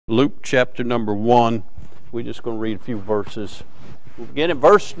Luke chapter number 1. We're just going to read a few verses. We'll begin in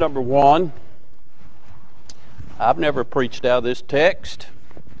verse number 1. I've never preached out of this text,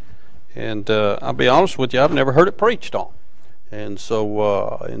 and I'll be honest with you, I've never heard it preached on. And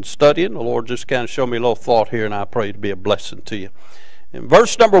so in studying, the Lord just kind of showed me a little thought here, and I pray to be a blessing to you. In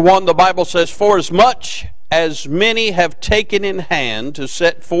verse number 1, the Bible says, "For as much as many have taken in hand to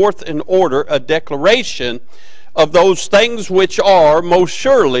set forth in order a declaration of those things which are most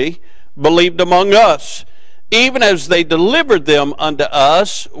surely believed among us, even as they delivered them unto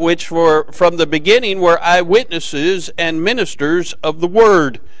us, which were from the beginning were eyewitnesses and ministers of the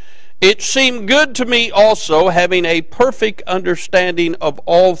word. It seemed good to me also, having a perfect understanding of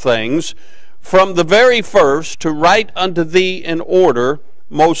all things, from the very first to write unto thee in order,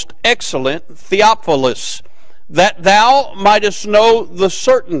 most excellent Theophilus, that thou mightest know the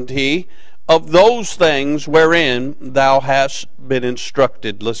certainty of those things wherein thou hast been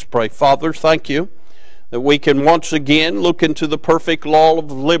instructed." Let's pray. Father, thank you that we can once again look into the perfect law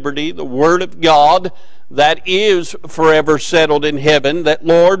of liberty, the Word of God that is forever settled in heaven, that,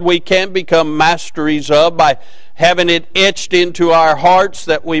 Lord, we can become masteries of by having it etched into our hearts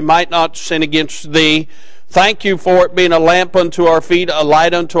that we might not sin against Thee. Thank you for it being a lamp unto our feet, a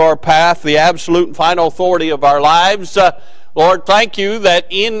light unto our path, the absolute and final authority of our lives. Lord, thank you that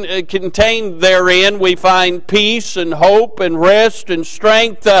contained therein we find peace and hope and rest and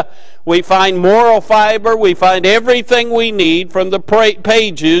strength. We find moral fiber. We find everything we need from the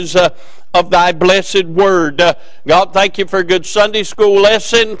pages of thy blessed word. God, thank you for a good Sunday school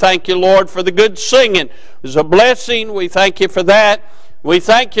lesson. Thank you, Lord, for the good singing. It was a blessing. We thank you for that. We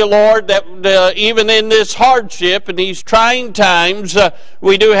thank you, Lord, that even in this hardship and these trying times,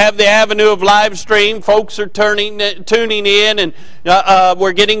 we do have the avenue of live stream. Folks are tuning in, and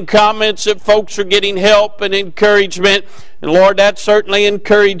we're getting comments that folks are getting help and encouragement. And Lord, that certainly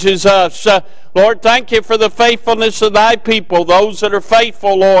encourages us. Lord, thank you for the faithfulness of thy people, those that are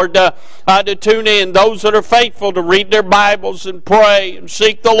faithful, Lord, to tune in, those that are faithful to read their Bibles and pray and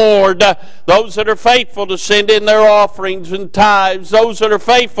seek the Lord, those that are faithful to send in their offerings and tithes, those that are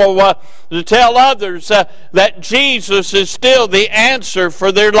faithful to tell others that Jesus is still the answer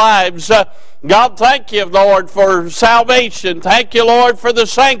for their lives. God, thank you, Lord, for salvation. Thank you, Lord, for the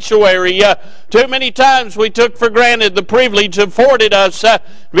sanctuary. Too many times we took for granted the privilege afforded us to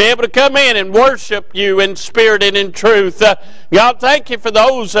be able to come in and worship you in spirit and in truth. God, thank you for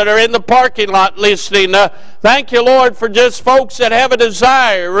those that are in the parking lot listening. Thank you, Lord, for just folks that have a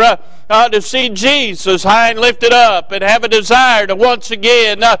desire to see Jesus high and lifted up and have a desire to once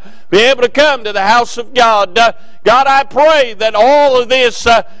again be able to come to the house of God. God, I pray that all of this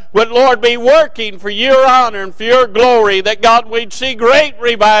would, Lord, be working for your honor and for your glory, that, God, we'd see great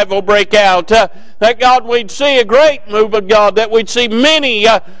revival break out, that, God, we'd see a great move of God, that we'd see many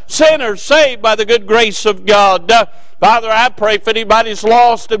sinners saved by the good grace of God. Father, I pray if anybody's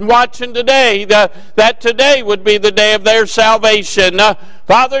lost and watching today, that today would be the day of their salvation.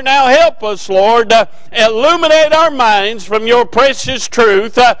 Father, now help us, Lord, illuminate our minds from your precious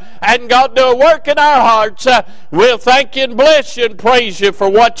truth, and God, do a work in our hearts. We'll thank you and bless you and praise you for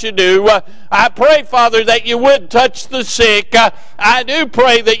what you do. I pray, Father, that you would touch the sick. I do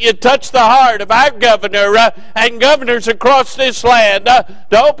pray that you touch the heart of our governor and governors across this land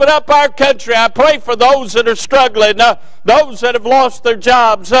to open up our country. I pray for those that are struggling, those that have lost their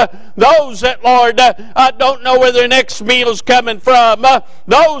jobs, those that, Lord, don't know where their next meal's coming from,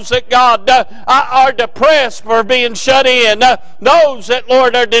 those that, God, are depressed for being shut in, those that,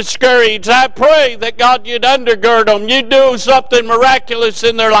 Lord, are discouraged. I pray that, God, you'd undergird them, you'd do something miraculous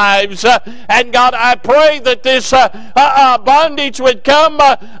in their lives. And, God, I pray that this bondage would come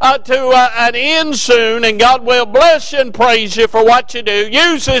to an end soon, and God will bless you and praise you for what you do.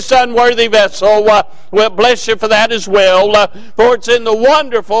 Use this unworthy vessel. We'll bless you for that as well. For it's in the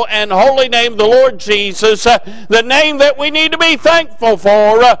wonderful and holy name of the Lord Jesus, the name that we need to be thankful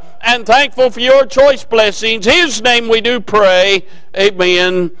for, and thankful for your choice blessings. His name we do pray.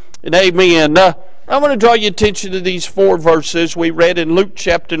 Amen and amen. I want to draw your attention to these 4 verses we read in Luke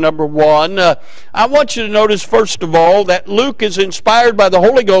chapter number 1. I want you to notice, first of all, that Luke is inspired by the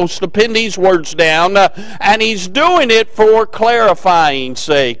Holy Ghost to pen these words down, and he's doing it for clarifying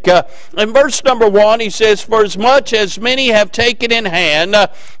sake. In verse number 1, he says, "For as much as many have taken in hand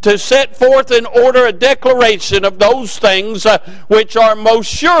to set forth in order a declaration of those things which are most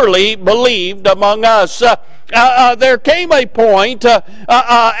surely believed among us." there came a point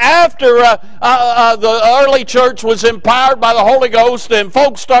after the early church was empowered by the Holy Ghost and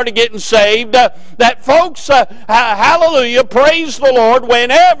folks started getting saved, that folks, hallelujah, praise the Lord,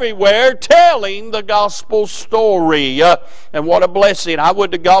 went everywhere telling the gospel story. And what a blessing. I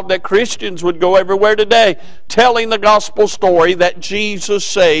would to God that Christians would go everywhere today telling the gospel story that Jesus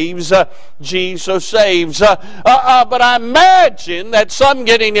saves. Jesus saves. But I imagine that some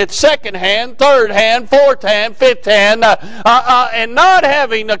getting it second hand, third hand, fourth hand, fifth hand, and not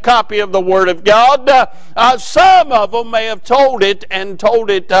having a copy of the Word of God. Some of them may have told it and told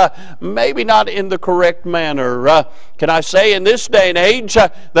it maybe not in the correct manner. Can I say in this day and age,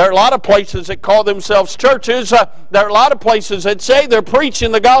 there are a lot of places that call themselves churches. There are a lot of places that say they're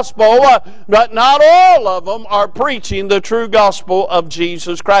preaching the gospel, but not all of them are preaching the true gospel of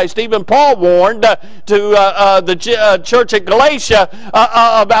Jesus Christ. Even Paul warned to the church at Galatia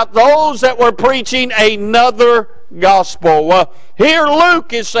about those that were preaching another gospel. Here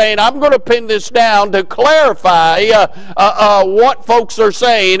Luke is saying, I'm going to pin this down to clarify what folks are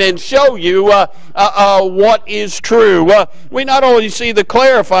saying and show you what is true. We not only see the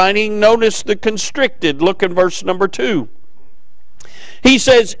clarifying, notice the constricted. Look in verse number 2. He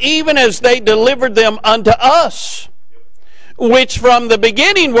says, even as they delivered them unto us, which from the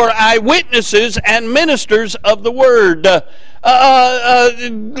beginning were eyewitnesses and ministers of the word.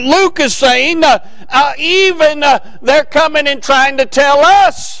 Luke is saying, even they're coming and trying to tell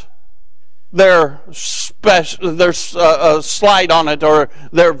us their slide on it or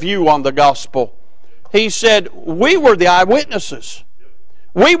their view on the gospel. He said, we were the eyewitnesses.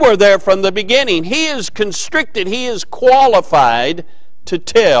 We were there from the beginning. He is constricted. He is qualified to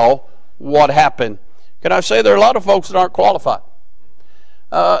tell what happened. Can I say there are a lot of folks that aren't qualified?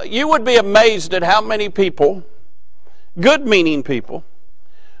 You would be amazed at how many people, good-meaning people,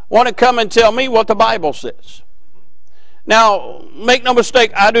 want to come and tell me what the Bible says. Now, make no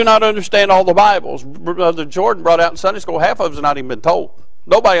mistake, I do not understand all the Bibles. Brother Jordan brought out in Sunday school, half of them has not even been told.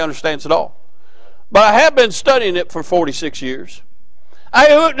 Nobody understands it all. But I have been studying it for 46 years.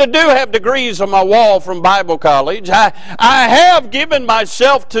 I do have degrees on my wall from Bible college. I have given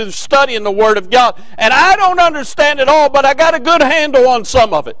myself to studying the Word of God. And I don't understand it all, but I got a good handle on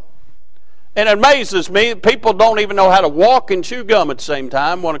some of it. And it amazes me, people don't even know how to walk and chew gum at the same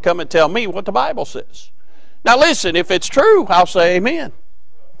time, want to come and tell me what the Bible says. Now listen, if it's true, I'll say amen.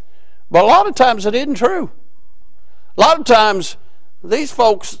 But a lot of times it isn't true. A lot of times these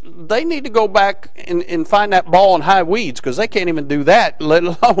folks, they need to go back and find that ball in high weeds, because they can't even do that, let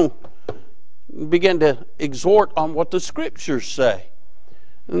alone begin to exhort on what the Scriptures say.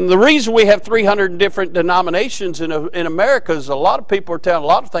 And the reason we have 300 different denominations in America is a lot of people are telling a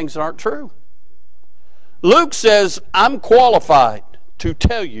lot of things that aren't true. Luke says, I'm qualified to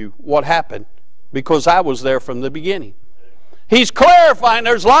tell you what happened because I was there from the beginning. He's clarifying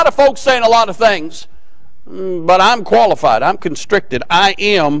there's a lot of folks saying a lot of things, but I'm qualified. I'm constricted. I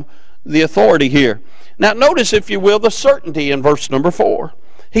am the authority here. Now notice, if you will, the certainty in verse number 4.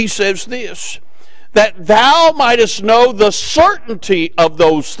 He says this, that thou mightest know the certainty of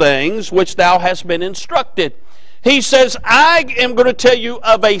those things which thou hast been instructed. He says, I am going to tell you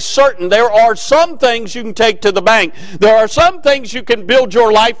of a certain. There are some things you can take to the bank. There are some things you can build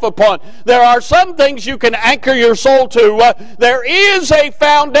your life upon. There are some things you can anchor your soul to. There is a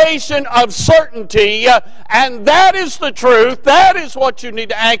foundation of certainty, and that is the truth. That is what you need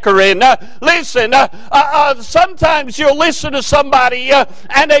to anchor in. Listen, sometimes you'll listen to somebody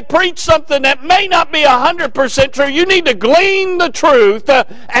and they preach something that may not be 100% true. You need to glean the truth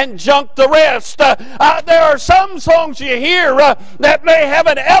and junk the rest. There are some songs you hear that may have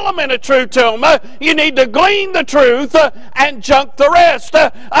an element of truth to them. You need to glean the truth and junk the rest.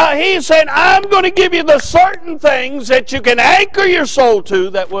 He's saying, I'm going to give you the certain things that you can anchor your soul to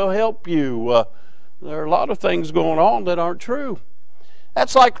that will help you. There are a lot of things going on that aren't true.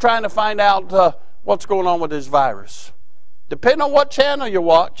 That's like trying to find out what's going on with this virus. Depending on what channel you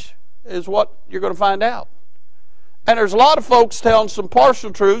watch is what you're going to find out. And there's a lot of folks telling some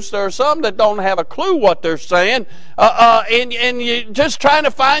partial truths. There are some that don't have a clue what they're saying. And you just trying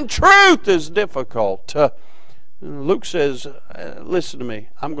to find truth is difficult. Luke says, listen to me.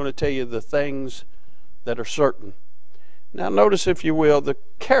 I'm going to tell you the things that are certain. Now notice, if you will, the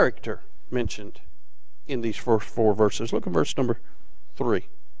character mentioned in these first 4 verses. Look at verse number 3.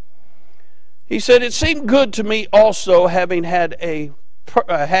 He said, it seemed good to me also, having had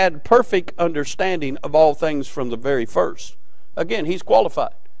perfect understanding of all things from the very first. Again, he's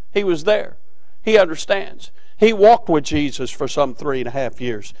qualified. He was there. He understands. He walked with Jesus for some 3.5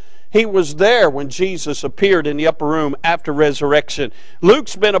 years. He was there when Jesus appeared in the upper room after resurrection.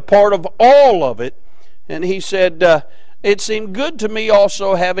 Luke's been a part of all of it. And he said, it seemed good to me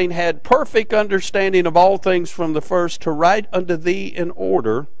also, having had perfect understanding of all things from the first, to write unto thee in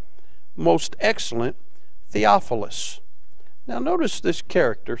order, most excellent Theophilus. Now notice this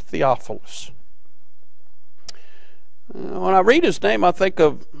character, Theophilus. When I read his name, I think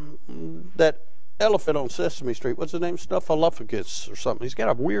of that elephant on Sesame Street. What's his name? Snuffleupagus or something. He's got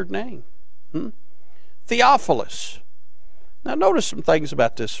a weird name. Theophilus. Now notice some things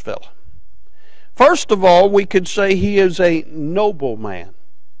about this fellow. First of all, we could say he is a noble man.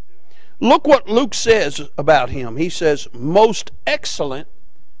 Look what Luke says about him. He says, most excellent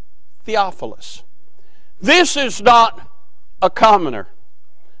Theophilus. This is not a commoner.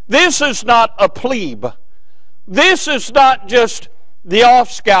 This is not a plebe. This is not just the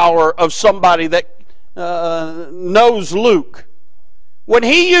offscourer of somebody that knows Luke. When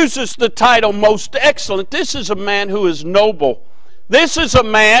he uses the title most excellent, this is a man who is noble. This is a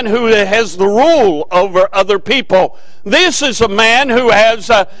man who has the rule over other people. This is a man who has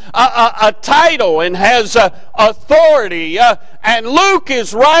a title and has authority. And Luke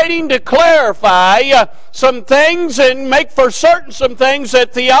is writing to clarify some things and make for certain some things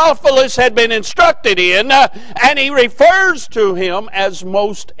that Theophilus had been instructed in. And he refers to him as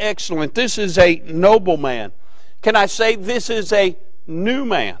most excellent. This is a noble man. Can I say this is a new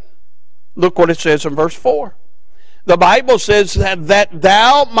man? Look what it says in verse 4. The Bible says that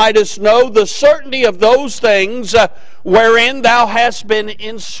thou mightest know the certainty of those things wherein thou hast been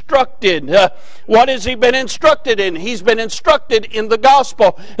instructed. What has he been instructed in? He's been instructed in the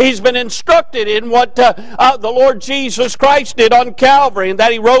gospel. He's been instructed in what the Lord Jesus Christ did on Calvary and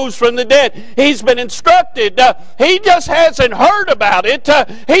that he rose from the dead. He's been instructed. He just hasn't heard about it.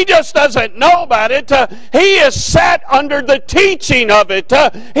 He just doesn't know about it. He has sat under the teaching of it.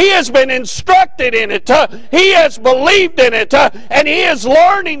 He has been instructed in it. He has believed in it. And he is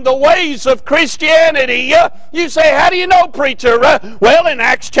learning the ways of Christianity. You say, how do you know, preacher? Well, in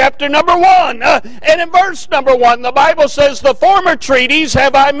Acts chapter number 1 and in verse number 1, the Bible says, the former treatise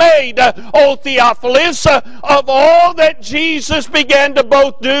have I made, O Theophilus, of all that Jesus began to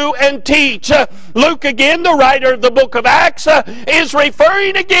both do and teach. Luke again, the writer of the book of Acts, is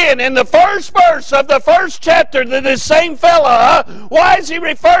referring again in the first verse of the first chapter to this same fella. Why is he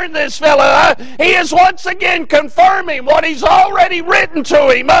referring to this fella? He is once again confirming what he's already written to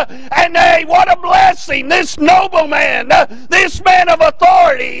him. And hey, what a blessing. This noble man, this man of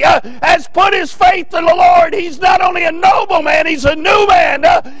authority, has put his faith in the Lord. He's not only a noble man, he's a new man.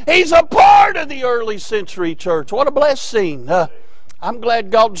 He's a part of the early century church. What a blessing. I'm glad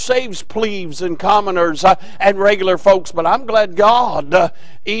God saves plebes and commoners and regular folks, but I'm glad God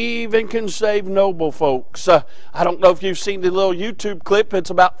even can save noble folks. I don't know if you've seen the little YouTube clip. It's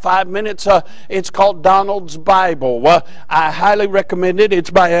about 5 minutes. It's called Donald's Bible. I highly recommend it.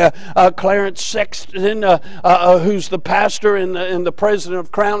 It's by Clarence Sexton, who's the pastor and the president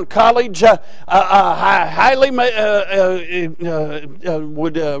of Crown College. I highly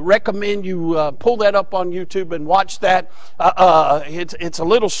would recommend you pull that up on YouTube and watch that. It's a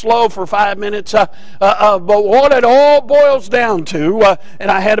little slow for 5 minutes, but what it all boils down to,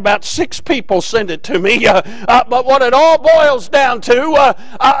 and I had about 6 people send it to me, but what it all boils down to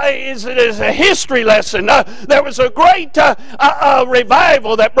is it is a history lesson. There was a great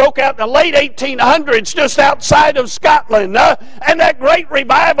revival that broke out in the late 1800s just outside of Scotland, and that great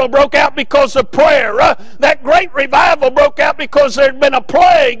revival broke out because of prayer. That great revival broke out because there had been a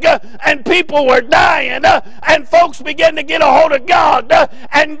plague, and people were dying, and folks began to get a hold of God.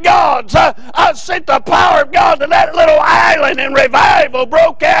 And God sent the power of God to that little island, and revival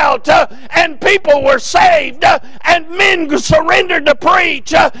broke out, and people were saved, and men surrendered to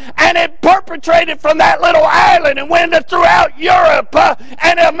preach, and it perpetrated from that little island and went throughout Europe.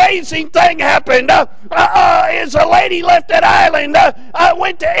 An amazing thing happened. Is a lady left that island,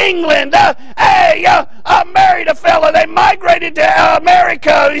 went to England, married a fella. They migrated to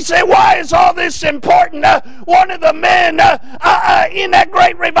America. He said, why is all this important? One of the men in that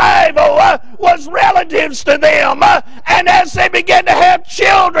great revival was relatives to them, and as they began to have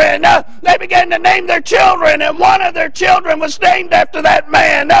children, they began to name their children, and one of their children was named after that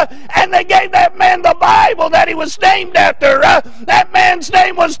man, and they gave that man the Bible that he was named after. That man's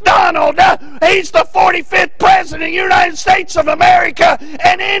name was Donald. He's the 45th president of the United States of America,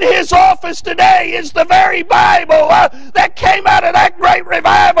 and in his office today is the very Bible that came out of that great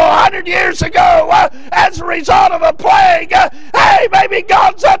revival 100 years ago as a result of a plague. Hey, maybe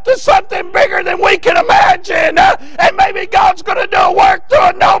God's up to something bigger than we can imagine, and maybe God's going to do a work through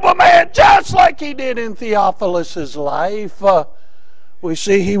a noble man just like he did in Theophilus' life. We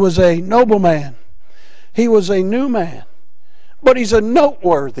see he was a noble man. He was a new man, but he's a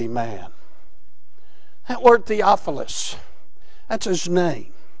noteworthy man. That word Theophilus, that's his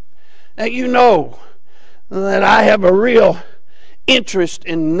name. Now you know that I have a real interest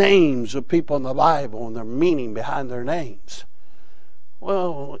in names of people in the Bible and their meaning behind their names.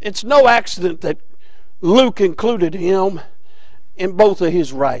 Well, it's no accident that Luke included him in both of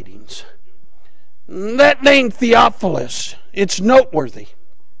his writings. That name Theophilus, it's noteworthy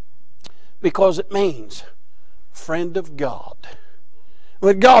because it means friend of God.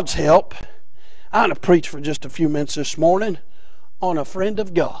 With God's help, I'm going to preach for just a few minutes this morning on a friend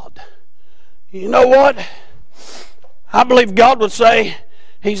of God. You know what? I believe God would say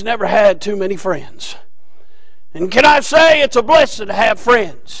He's never had too many friends. And can I say it's a blessing to have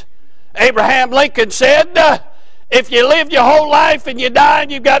friends? Abraham Lincoln said, if you lived your whole life and you die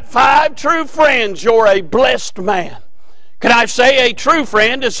and you've got 5 true friends, you're a blessed man. Can I say a true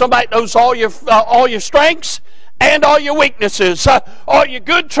friend is somebody that knows all your strengths and all your weaknesses, all your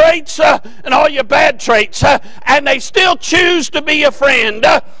good traits and all your bad traits, and they still choose to be a friend.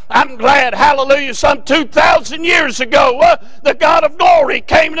 I'm glad, hallelujah, some 2,000 years ago, the God of glory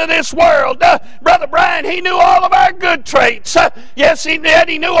came into this world. Brother Brian, He knew all of our good traits. Yes, He did.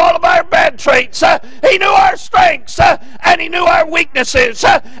 He knew all of our bad traits. He knew our strengths, and He knew our weaknesses,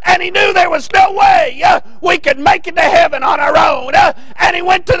 and He knew there was no way we could make it to heaven on our own. And He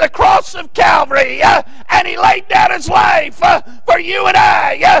went to the cross of Calvary, and He laid down His life for you and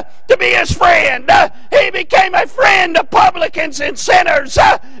I to be His friend. He became a friend of publicans and sinners,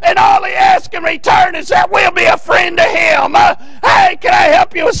 and all He asks in return is that we'll be a friend to Him. Hey, can I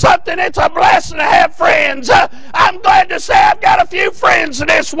help you with something? It's a blessing to have friends. I'm glad to say I've got a few friends in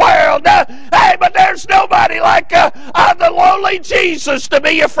this world. Hey, but there's nobody like the lowly Jesus to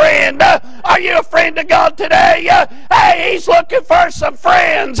be a friend. Are you a friend of God today? Hey, He's looking for some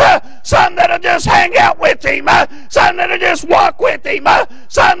friends, some that'll just hang out with Him, some that'll just walk with Him,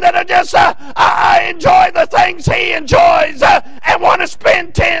 some that'll just enjoy the things He enjoys and want to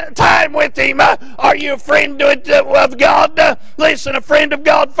spend time with Him. Are you a friend of God? Listen, a friend of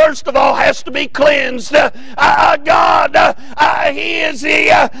God, first of all, has to be cleansed. God, He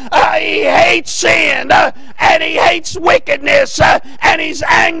hates sin, and He hates wickedness, and He's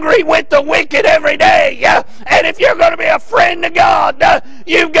angry with the wicked every day. And if you're going to be a friend of God,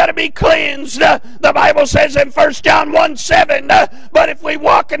 you've got to be cleansed. The Bible says in 1 John 1:7, but if we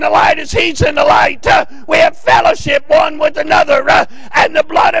walk in the light as He's in the light, we have fellowship one with another, and the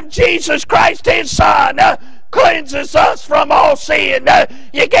blood of Jesus Christ, His Son, cleanses us from all sin.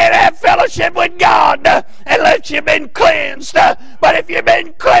 You can't have fellowship with God unless you've been cleansed. But if you've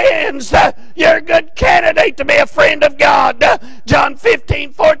been cleansed, you're a good candidate to be a friend of God. John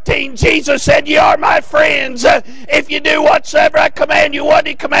 15:14, Jesus said, "You are my friends if you do whatsoever I command you." What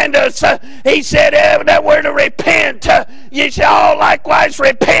did He command us? He said that we're to repent. You shall likewise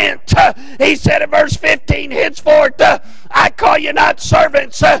repent. He said in verse 15, henceforth I call you not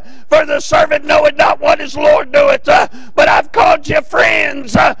servants, for the servant knoweth not what his Lord doeth, but I've called you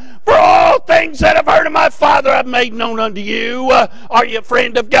friends, for all things that I've heard of my Father I've made known unto you. Are you a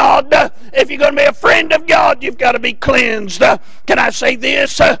friend of God? If you're going to be a friend of God, you've got to be cleansed. Can I say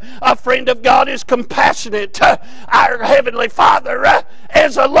this? A friend of God is compassionate. Our Heavenly Father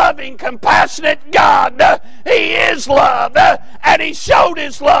is a loving, compassionate God. He is love, and He showed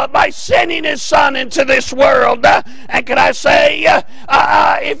His love by sending His Son into this world. And can I say,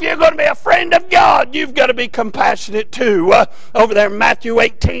 if you're going to be a friend of God, you've got to be compassionate too. Over there in Matthew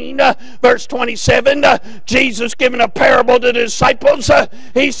 18, verse 27, Jesus giving a parable to the disciples,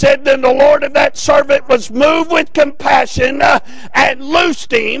 He said, then the Lord of that servant was moved with compassion and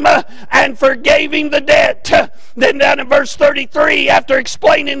loosed him and forgave him the debt. Then down in verse 33, after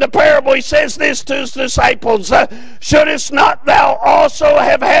explaining the parable, He says this to His disciples, shouldest not thou also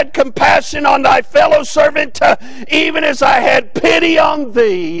have had compassion on thy fellow servant, even as I had pity on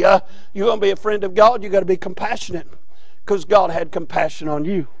thee? You're going to be a friend of God, you've got to be compassionate, because God had compassion on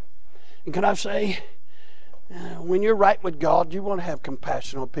you. And can I say, when you're right with God, you want to have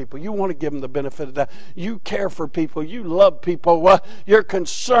compassion on people. You want to give them the benefit of that. You care for people. You love people. You're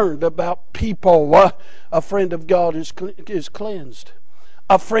concerned about people. A friend of God is cleansed.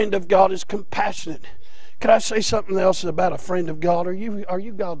 A friend of God is compassionate. Can I say something else about a friend of God? Are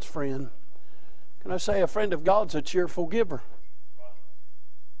you God's friend? Can I say a friend of God's a cheerful giver?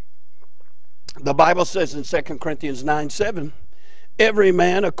 The Bible says in 2 Corinthians 9:7, every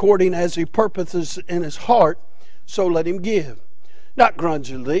man according as he purposes in his heart, so let him give, not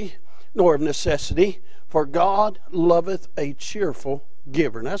grudgingly, nor of necessity, for God loveth a cheerful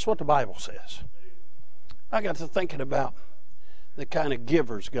giver. And that's what the Bible says. I got to thinking about the kind of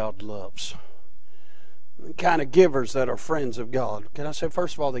givers God loves, the kind of givers that are friends of God. Can I say,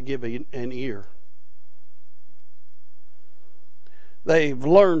 first of all, they give an ear. They've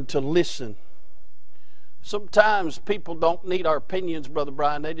learned to listen. Sometimes people don't need our opinions, Brother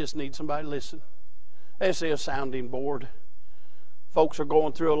Brian. They just need somebody to listen. They see a sounding board. Folks are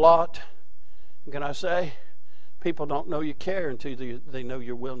going through a lot. Can I say, people don't know you care until they know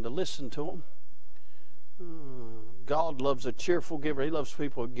you're willing to listen to them. God loves a cheerful giver. He loves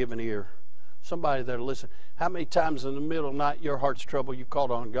people who give an ear. Somebody that'll listen. How many times in the middle of the night, your heart's trouble, you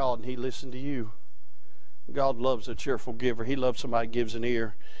called on God and He listened to you? God loves a cheerful giver. He loves somebody who gives an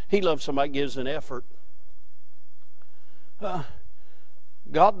ear. He loves somebody who gives an effort.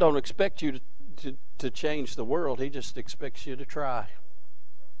 God don't expect you to change the world. He just expects you to try.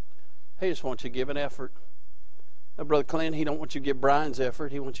 He just wants you to give an effort. Now, Brother Clint, He don't want you to give Brian's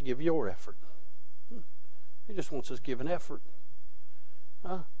effort. He wants you to give your effort. He just wants us to give an effort.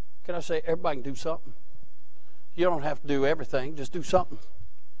 Can I say, everybody can do something. You don't have to do everything. Just do something.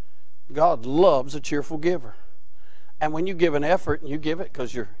 God loves a cheerful giver. And when you give an effort and you give it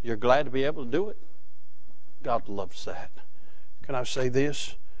because you're glad to be able to do it, God loves that. Can I say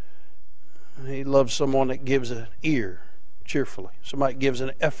this? He loves someone that gives an ear cheerfully. Somebody gives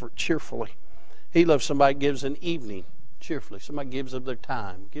an effort cheerfully. He loves somebody that gives an evening cheerfully. Somebody gives of their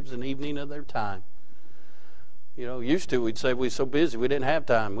time, gives an evening of their time. You know, used to we'd say we're so busy we didn't have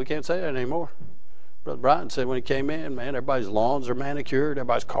time. We can't say that anymore. Brother Brian said when he came in, man, everybody's lawns are manicured,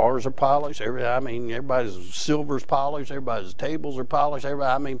 everybody's cars are polished, everybody's silver's polished, everybody's tables are polished,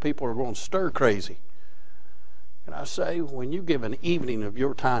 people are going stir crazy. And I say, when you give an evening of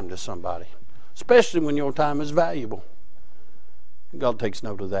your time to somebody, especially when your time is valuable, God takes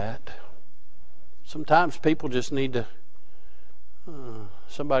note of that. Sometimes people just need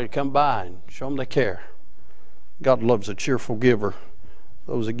somebody to come by and show them they care. God loves a cheerful giver.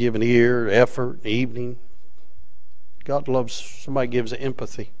 Those that give an ear, effort, an evening. God loves somebody who gives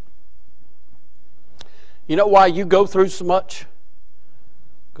empathy. You know why you go through so much?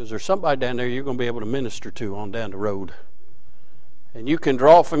 Because there's somebody down there you're going to be able to minister to on down the road. And you can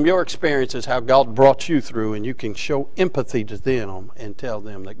draw from your experiences how God brought you through, and you can show empathy to them and tell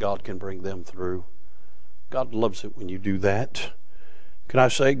them that God can bring them through. God loves it when you do that. Can I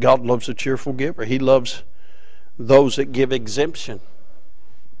say, God loves a cheerful giver. He loves those that give exemption.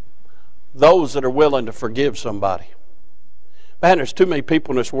 Those that are willing to forgive somebody. Man, there's too many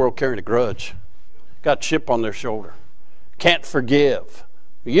people in this world carrying a grudge. Got a chip on their shoulder. Can't forgive.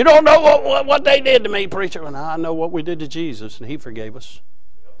 You don't know what they did to me, preacher. And I know what we did to Jesus, and He forgave us.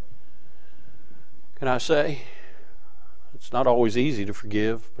 Can I say, it's not always easy to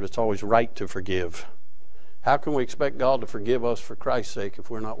forgive, but it's always right to forgive. How can we expect God to forgive us for Christ's sake if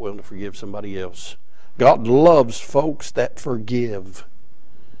we're not willing to forgive somebody else? God loves folks that forgive.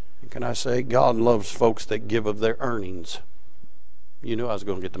 Can I say, God loves folks that give of their earnings. You knew I was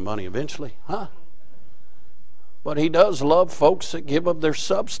going to get the money eventually, huh? But He does love folks that give of their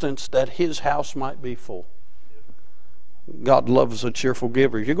substance that His house might be full. God loves a cheerful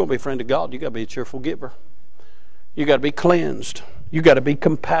giver. If you're going to be a friend of God, you've got to be a cheerful giver. You've got to be cleansed. You've got to be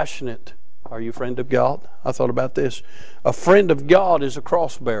compassionate. Are you a friend of God? I thought about this. A friend of God is a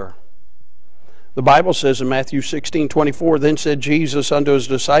cross bearer. The Bible says in Matthew 16:24, then said Jesus unto His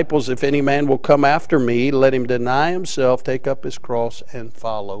disciples, if any man will come after me, let him deny himself, take up his cross, and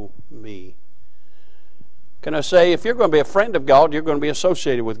follow me. Can I say, if you're going to be a friend of God, you're going to be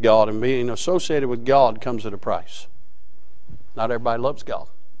associated with God, and being associated with God comes at a price. Not everybody loves God.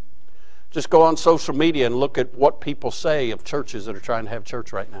 Just go on social media and look at what people say of churches that are trying to have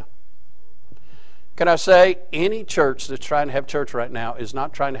church right now. Can I say, any church that's trying to have church right now is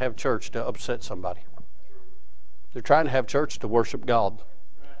not trying to have church to upset somebody. They're trying to have church to worship God.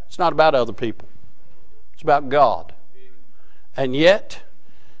 It's not about other people. It's about God. And yet,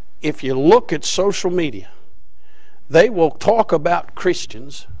 if you look at social media, they will talk about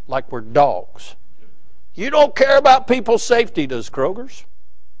Christians like we're dogs. You don't care about people's safety. Does Kroger's?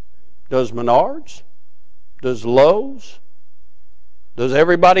 Does Menards? Does Lowe's? Does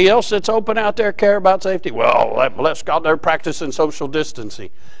everybody else that's open out there care about safety? Well, bless God, they're practicing social distancing.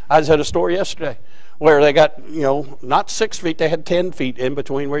 I just had a story yesterday where they got, not 6 feet, they had 10 feet in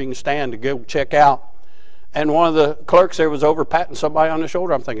between where you can stand to go check out. And one of the clerks there was over patting somebody on the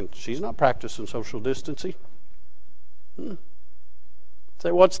shoulder. I'm thinking, she's not practicing social distancing.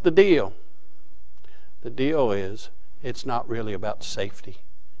 Say, what's the deal? The deal is, it's not really about safety.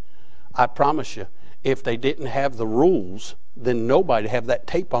 I promise you, if they didn't have the rules, then nobody would have that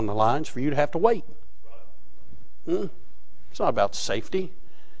tape on the lines for you to have to wait. It's not about safety.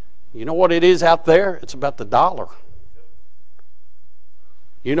 You know what it is out there? It's about the dollar.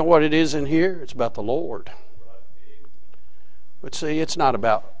 You know what it is in here? It's about the Lord. But see, it's not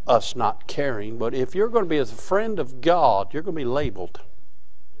about us not caring, but if you're going to be a friend of God, you're going to be labeled.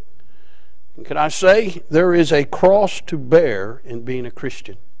 And can I say, there is a cross to bear in being a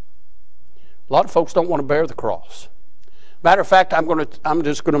Christian. A lot of folks don't want to bear the cross. Matter of fact, I'm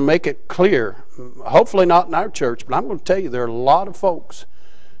just going to make it clear, hopefully not in our church, but I'm going to tell you there are a lot of folks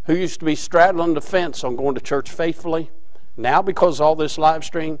who used to be straddling the fence on going to church faithfully. Now, because of all this live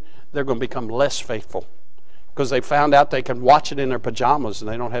stream, they're going to become less faithful because they found out they can watch it in their pajamas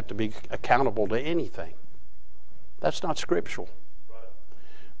and they don't have to be accountable to anything. That's not scriptural.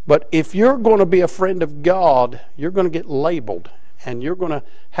 But if you're going to be a friend of God, you're going to get labeled and you're going to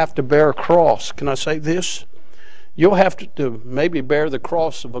have to bear a cross. Can I say this? You'll have to maybe bear the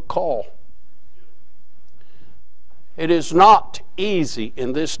cross of a call. It is not easy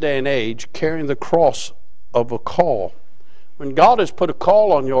in this day and age carrying the cross of a call. When God has put a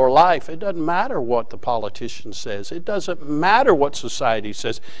call on your life, it doesn't matter what the politician says. It doesn't matter what society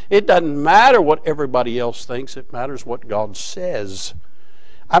says. It doesn't matter what everybody else thinks. It matters what God says.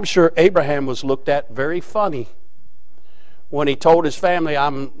 I'm sure Abraham was looked at very funny when he told his family,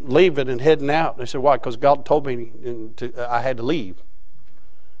 I'm leaving and heading out. They said, why? Because God told me I had to leave.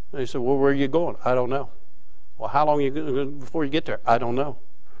 And they said, well, where are you going? I don't know. Well, how long are you going before you get there? I don't know.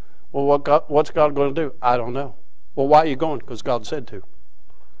 Well, what's God going to do? I don't know. Well, why are you going? Because God said to.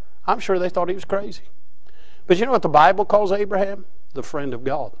 I'm sure they thought he was crazy. But you know what the Bible calls Abraham? The friend of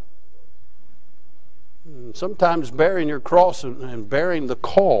God. Sometimes bearing your cross and bearing the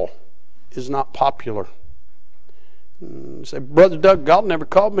call is not popular. You say, Brother Doug, God never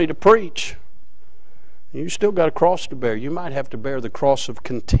called me to preach. You still got a cross to bear. You might have to bear the cross of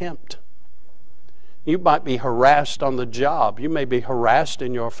contempt. You might be harassed on the job. You may be harassed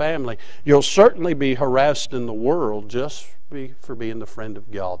in your family. You'll certainly be harassed in the world just for being the friend of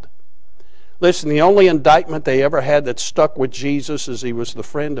God. Listen, the only indictment they ever had that stuck with Jesus is he was the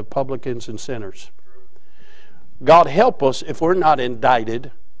friend of publicans and sinners. God help us if we're not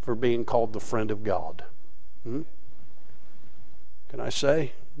indicted for being called the friend of God. Can I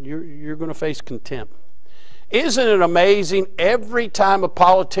say? You're going to face contempt. Isn't it amazing? Every time a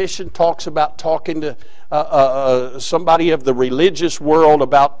politician talks about talking to somebody of the religious world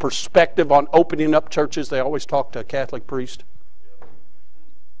about perspective on opening up churches, they always talk to a Catholic priest.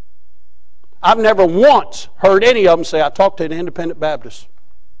 I've never once heard any of them say, I talked to an independent Baptist.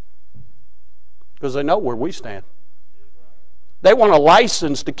 Because they know where we stand. They want a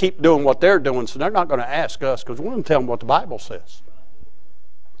license to keep doing what they're doing, so they're not going to ask us because we're going to tell them what the Bible says.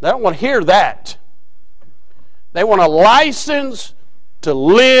 They don't want to hear that. They want a license to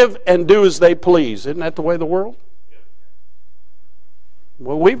live and do as they please. Isn't that the way of the world?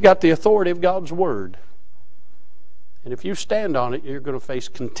 Well, we've got the authority of God's Word. And if you stand on it, you're going to face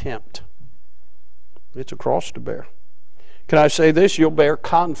contempt. It's a cross to bear. Can I say this? You'll bear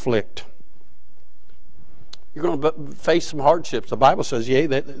conflict. You're going to face some hardships. The Bible says, yea,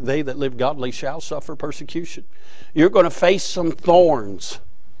 they that live godly shall suffer persecution. You're going to face some thorns.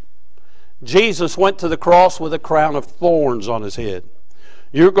 Jesus went to the cross with a crown of thorns on his head.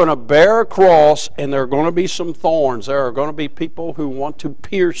 You're going to bear a cross, and there are going to be some thorns. There are going to be people who want to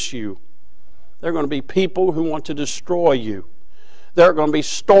pierce you. There are going to be people who want to destroy you. There are going to be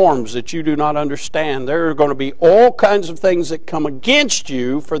storms that you do not understand. There are going to be all kinds of things that come against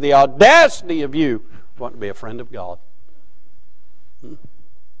you for the audacity of you wanting to be a friend of God.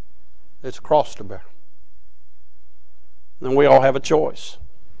 It's a cross to bear. And we all have a choice.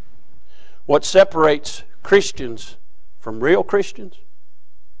 What separates Christians from real Christians,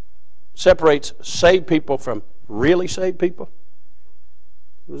 separates saved people from really saved people.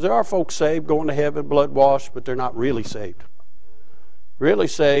 There are folks saved, going to heaven, blood washed, but they're not really saved. Really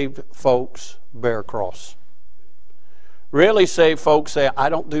saved folks bear a cross. Really saved folks say, I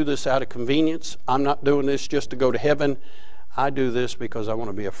don't do this out of convenience. I'm not doing this just to go to heaven. I do this because I want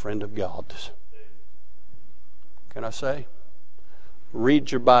to be a friend of God's. Can I say?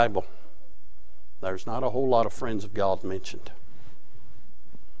 Read your Bible. There's not a whole lot of friends of God mentioned.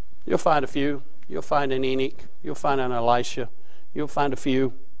 You'll find a few. You'll find an Enoch. You'll find an Elisha. You'll find a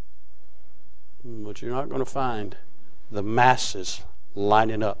few. But you're not going to find the masses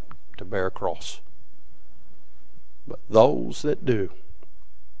lining up to bear a cross. But those that do,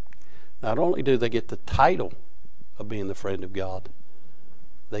 not only do they get the title of being the friend of God,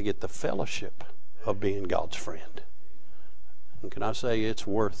 they get the fellowship of being God's friend. And can I say it's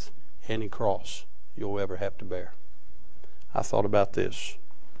worth any cross you'll ever have to bear? I thought about this.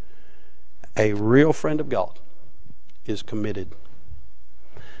 A real friend of God is committed.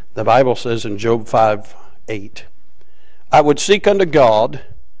 The Bible says in Job 5:8, I would seek unto God,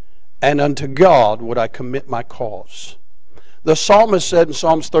 and unto God would I commit my cause. The psalmist said in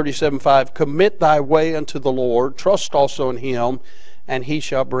Psalms 37:5, "Commit thy way unto the Lord, trust also in him, and he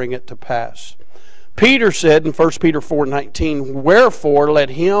shall bring it to pass." Peter said in 1 Peter 4:19, "Wherefore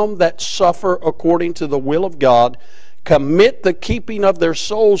let him that suffer according to the will of God commit the keeping of their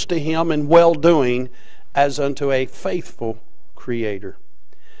souls to him in well-doing, as unto a faithful Creator."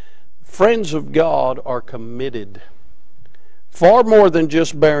 Friends of God are committed. Far more than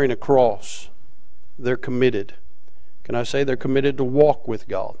just bearing a cross. They're committed. Can I say they're committed to walk with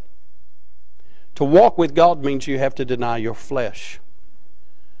God? To walk with God means you have to deny your flesh.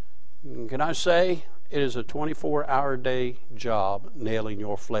 Can I say it is a 24-hour-a-day job nailing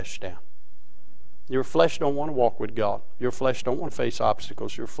your flesh down? Your flesh don't want to walk with God. Your flesh don't want to face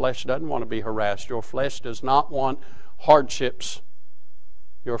obstacles. Your flesh doesn't want to be harassed. Your flesh does not want hardships.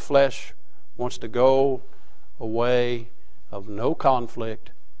 Your flesh wants to go a way of no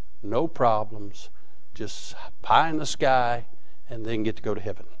conflict, no problems, just pie in the sky, and then get to go to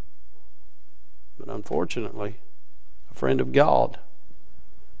heaven. But unfortunately, a friend of God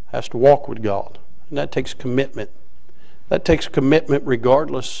has to walk with God. And that takes commitment. That takes commitment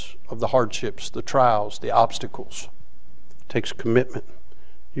regardless of the hardships, the trials, the obstacles. It takes commitment.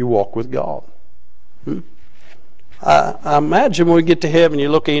 You walk with God. I imagine when we get to heaven, you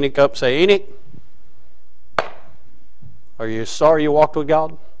look Enoch up and say, "Enoch, are you sorry you walked with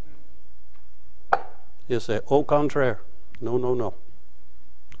God?" He'll say, "Au contraire. No, no, no.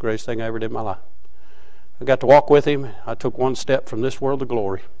 Greatest thing I ever did in my life. I got to walk with him. I took one step from this world to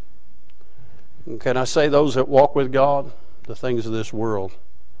glory." And can I say those that walk with God, the things of this world,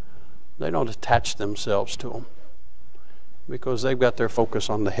 they don't attach themselves to them because they've got their focus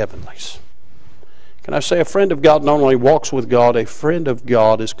on the heavenlies. Can I say a friend of God not only walks with God, a friend of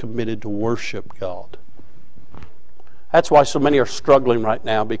God is committed to worship God. That's why so many are struggling right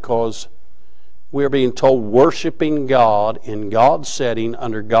now, because we are being told worshiping God in God's setting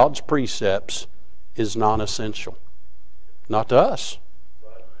under God's precepts is non-essential. Not to us.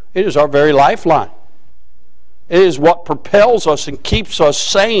 It is our very lifeline. It is what propels us and keeps us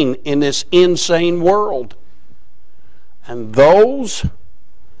sane in this insane world. And those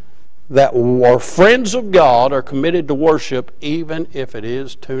that are friends of God are committed to worship, even if it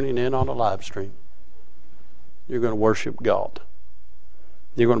is tuning in on a live stream. You're going to worship God.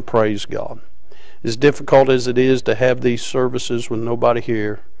 You're going to praise God. As difficult as it is to have these services with nobody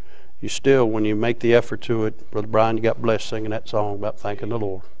here, you still, when you make the effort to it, Brother Brian, you got blessed singing that song about thanking the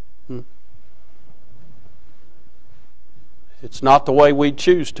Lord. It's not the way we'd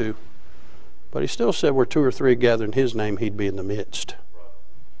choose to, but he still said where two or three gather in his name, he'd be in the midst.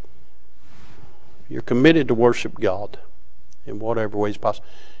 You're committed to worship God in whatever ways possible.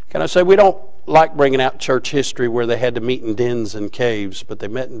 Can I say, we don't like bringing out church history where they had to meet in dens and caves, but they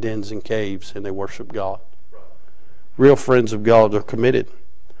met in dens and caves and they worshiped God. Real friends of God are committed.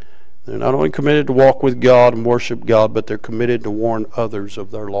 They're not only committed to walk with God and worship God, but they're committed to warn others of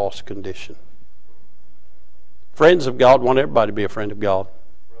their lost condition. Friends of God want everybody to be a friend of God.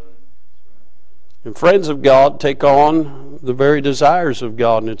 And friends of God take on the very desires of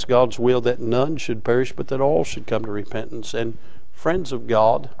God, and it's God's will that none should perish, but that all should come to repentance. And friends of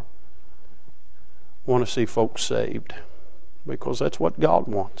God want to see folks saved, because that's what God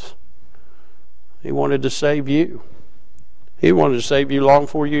wants. He wanted to save you. He wanted to save you long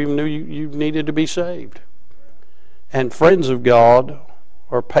before you even knew you needed to be saved. And friends of God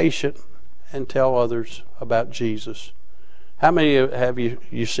are patient and tell others about Jesus. How many have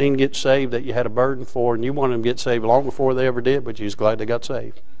you seen get saved that you had a burden for, and you wanted them to get saved long before they ever did, but you're just glad they got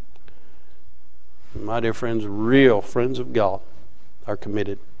saved? And my dear friends, real friends of God are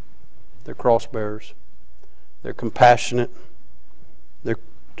committed. They're cross bearers. They're compassionate. They're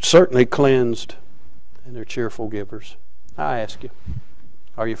certainly cleansed. And they're cheerful givers. I ask you,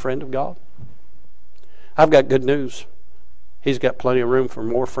 are you a friend of God? I've got good news. He's got plenty of room for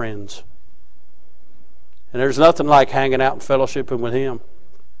more friends. And there's nothing like hanging out and fellowshipping with Him.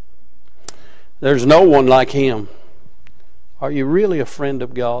 There's no one like Him. Are you really a friend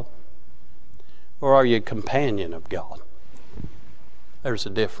of God? Or are you a companion of God? There's a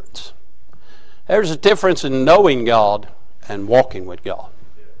difference. There's a difference in knowing God and walking with God.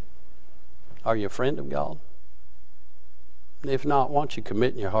 Are you a friend of God? If not, why don't you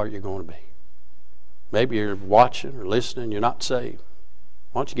commit in your heart you're going to be? Maybe you're watching or listening, you're not saved.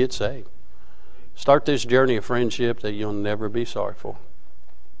 Why don't you get saved? Start this journey of friendship that you'll never be sorry for.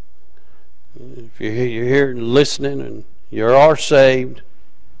 If you're here and listening and you are saved,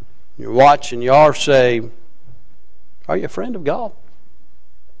 you're watching, you are saved, are you a friend of God?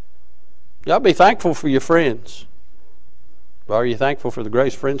 You ought to be thankful for your friends. But are you thankful for the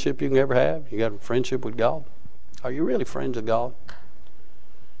greatest friendship you can ever have? You got a friendship with God. Are you really friends of God?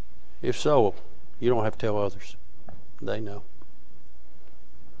 If so, you don't have to tell others. They know.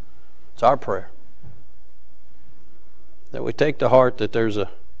 It's our prayer that we take to heart that there's a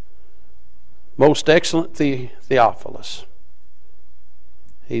most excellent Theophilus.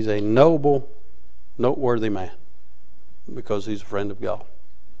 He's a noble, noteworthy man because he's a friend of God.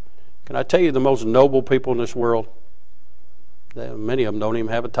 Can I tell you the most noble people in this world? Many of them don't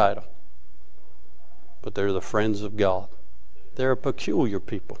even have a title. But they're the friends of God. They're a peculiar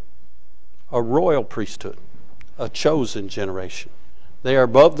people. A royal priesthood. A chosen generation. They are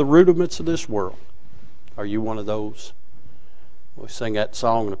above the rudiments of this world. Are you one of those? We sing that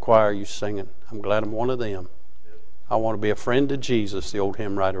song in the choir. You sing it. I'm glad I'm one of them. I want to be a friend to Jesus, the old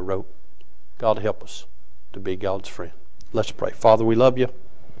hymn writer wrote. God help us to be God's friend. Let's pray. Father, we love you.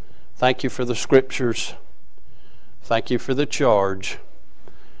 Thank you for the scriptures. Thank you for the charge.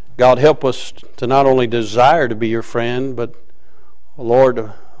 God, help us to not only desire to be your friend, but,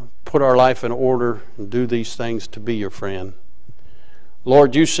 Lord, put our life in order and do these things to be your friend.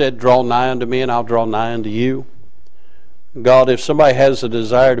 Lord, you said, draw nigh unto me and I'll draw nigh unto you. God, if somebody has a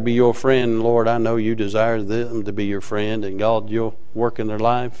desire to be your friend, Lord, I know you desire them to be your friend, and God, you'll work in their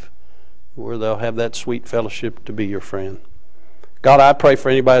life where they'll have that sweet fellowship to be your friend. God, I pray for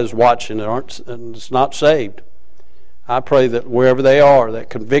anybody who's watching and is not saved. I pray that wherever they are, that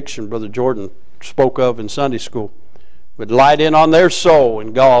conviction Brother Jordan spoke of in Sunday school would light in on their soul,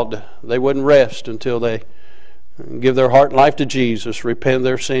 and God, they wouldn't rest until they give their heart and life to Jesus, repent of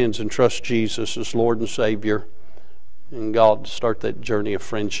their sins, and trust Jesus as Lord and Savior. And God, start that journey of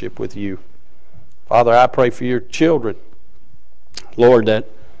friendship with you. Father, I pray for your children, Lord, that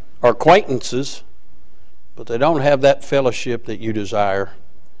are acquaintances, but they don't have that fellowship that you desire.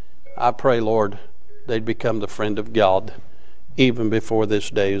 I pray, Lord, they'd become the friend of God even before this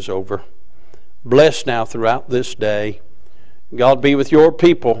day is over. Bless now throughout this day. God, be with your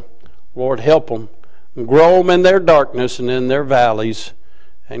people. Lord, help them. Grow them in their darkness and in their valleys.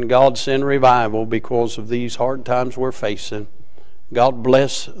 And God, send revival because of these hard times we're facing. God,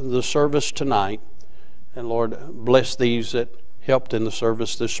 bless the service tonight. And Lord, bless these that helped in the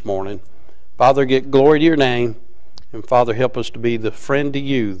service this morning. Father, get glory to your name. And Father, help us to be the friend to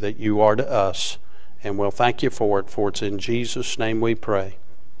you that you are to us. And we'll thank you for it, for it's in Jesus' name we pray.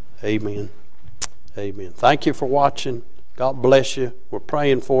 Amen. Amen. Thank you for watching. God bless you. We're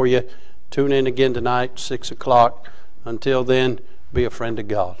praying for you. Tune in again tonight, 6 o'clock. Until then, be a friend of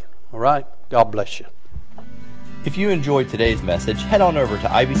God. All right? God bless you. If you enjoyed today's message, head on over to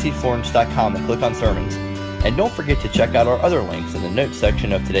ibcflorence.com and click on sermons. And don't forget to check out our other links in the notes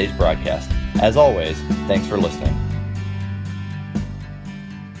section of today's broadcast. As always, thanks for listening.